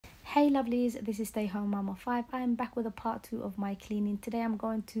Hey lovelies, this is Stay Home Mama 5. I am back with a part 2 of my cleaning. Today I'm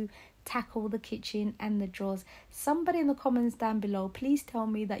going to tackle the kitchen and the drawers. Somebody in the comments down below, please tell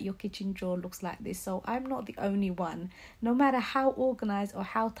me that your kitchen drawer looks like this, so I'm not the only one. No matter how organized or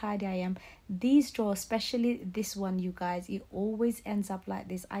how tidy I am, these drawers, especially this one, you guys, it always ends up like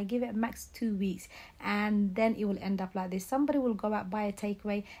this. I give it max 2 weeks and then it will end up like this. Somebody will go out, buy a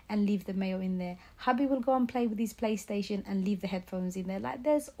takeaway and leave the mayo in there. Hubby will go and play with his PlayStation and leave the headphones in there. Like,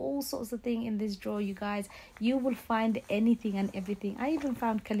 there's all sorts of things in this drawer, you guys. You will find anything and everything. I even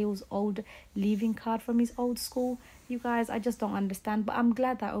found Khalil's old leaving card from his old school. You guys, I just don't understand, but I'm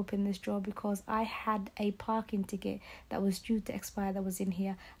glad that I opened this drawer because I had a parking ticket that was due to expire that was in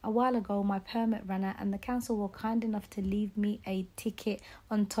here a while ago. My permit ran out and the council were kind enough to leave me a ticket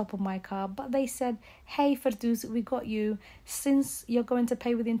on top of my car, but they said, hey Ferdous, we got you, since you're going to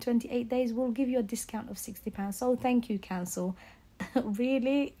pay within 28 days, we'll give you a discount of £60. So thank you, council.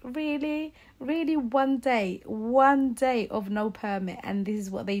 Really one day of no permit and this is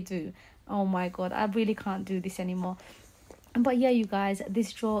what they do. Oh my god, I really can't do this anymore. But yeah, you guys,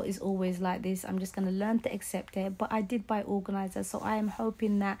 this drawer is always like this. I'm just going to learn to accept it. But I did buy organizers, so I am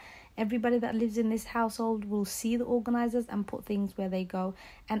hoping that everybody that lives in this household will see the organizers and put things where they go.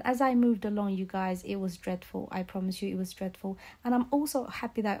 And as I moved along, you guys, it was dreadful. I promise you, it was dreadful. And I'm also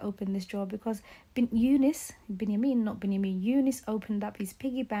happy that I opened this drawer because Eunice opened up his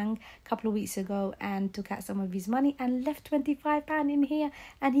piggy bank a couple of weeks ago and took out some of his money and left £25 in here,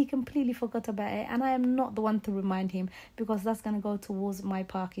 and he completely forgot about it. And I am not the one to remind him because that's going to go towards my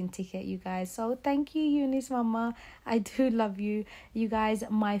parking ticket, you guys. So thank you, Eunice mama. I do love you. You guys,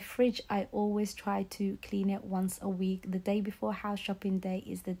 my fridge, I always try to clean it once a week. The day before house shopping day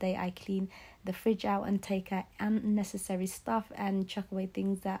is the day I clean the fridge out and take out unnecessary stuff and chuck away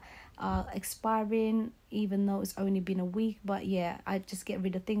things that are expiring, even though it's only been a week. But yeah, I just get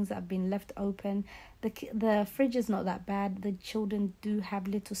rid of things that have been left open. The fridge is not that bad. The children do have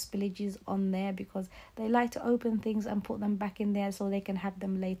little spillages on there because they like to open things and put them back in there so they can have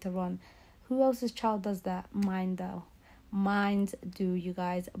them later on. Who else's child does that? Mine though. Mines do, you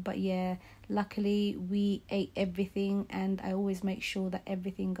guys. But yeah, luckily we ate everything and I always make sure that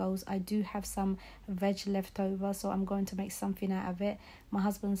everything goes. I do have some veg left over, so I'm going to make something out of it. My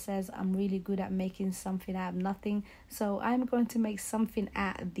husband says I'm really good at making something out of nothing, so I'm going to make something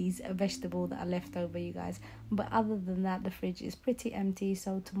out of these vegetables that are left over, you guys. But other than that, the fridge is pretty empty,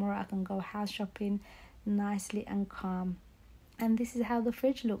 so tomorrow I can go house shopping nicely and calm. And this is how the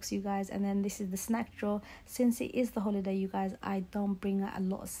fridge looks, you guys. And then this is the snack drawer. Since it is the holiday, you guys, I don't bring a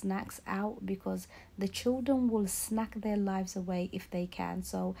lot of snacks out because the children will snack their lives away if they can.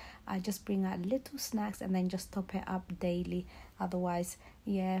 So I just bring out little snacks and then just top it up daily. Otherwise,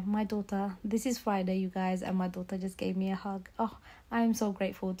 yeah, my daughter, this is Friday, you guys, and my daughter just gave me a hug. Oh, I am so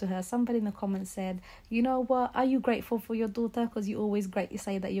grateful to her. Somebody in the comments said, you know what, are you grateful for your daughter? Because you always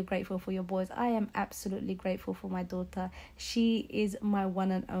say that you're grateful for your boys. I am absolutely grateful for my daughter. She is my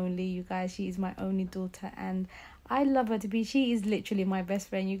one and only, you guys. She is my only daughter and I love her to be. She is literally my best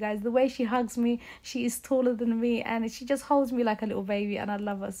friend, you guys. The way she hugs me, she is taller than me and she just holds me like a little baby and I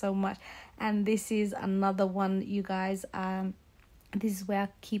love her so much. And this is another one, you guys. This is where I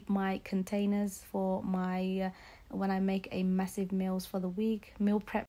keep my containers for my when I make a massive meals for the week, meal prep